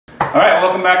Alright,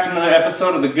 welcome back to another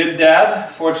episode of The Good Dad.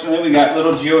 Fortunately, we got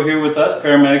little Gio here with us.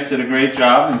 Paramedics did a great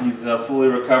job and he's fully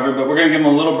recovered, but we're going to give him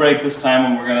a little break this time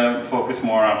and we're going to focus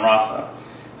more on Rafa.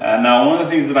 Now, one of the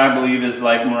things that I believe is,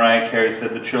 like Mariah Carey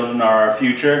said, the children are our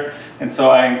future. And so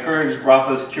I encourage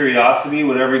Rafa's curiosity,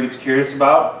 whatever he gets curious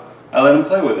about, I let him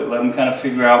play with it. Let him kind of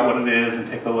figure out what it is and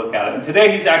take a look at it. And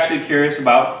today he's actually curious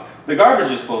about the garbage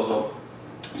disposal.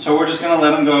 So we're just going to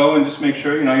let him go and just make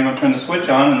sure, you don't turn the switch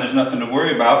on and there's nothing to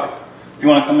worry about. If you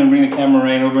want to come and bring the camera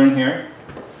right over in here,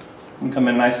 you can come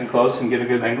in nice and close and get a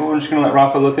good angle. We're just going to let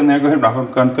Rafa look in there. Go ahead, Rafa.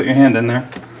 Go ahead and put your hand in there.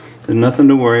 There's nothing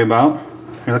to worry about.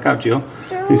 Here, look out, Gio.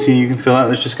 You see, you can feel that.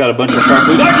 There's just got a bunch of sharp.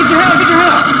 Oh, get your hand! Get your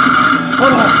hand!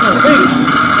 Oh,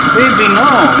 baby,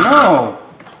 no.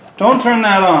 Don't turn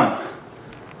that on.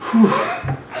 Whew.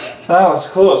 That was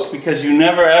close because you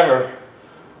never ever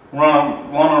want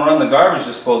to run the garbage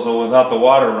disposal without the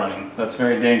water running. That's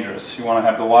very dangerous. You want to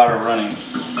have the water running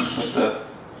with the...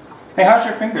 Hey, how's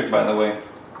your fingers, by the way?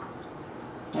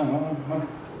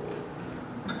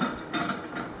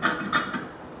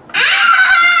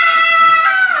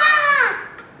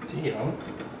 Gio,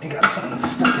 you got something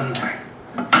stuck in there.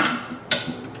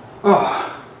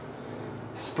 Oh,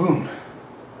 spoon.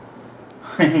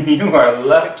 You are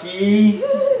lucky.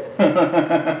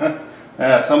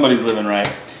 Yeah, somebody's living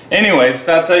right. Anyways,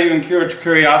 that's how you encourage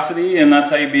curiosity, and that's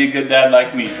how you be a good dad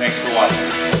like me. Thanks for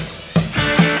watching.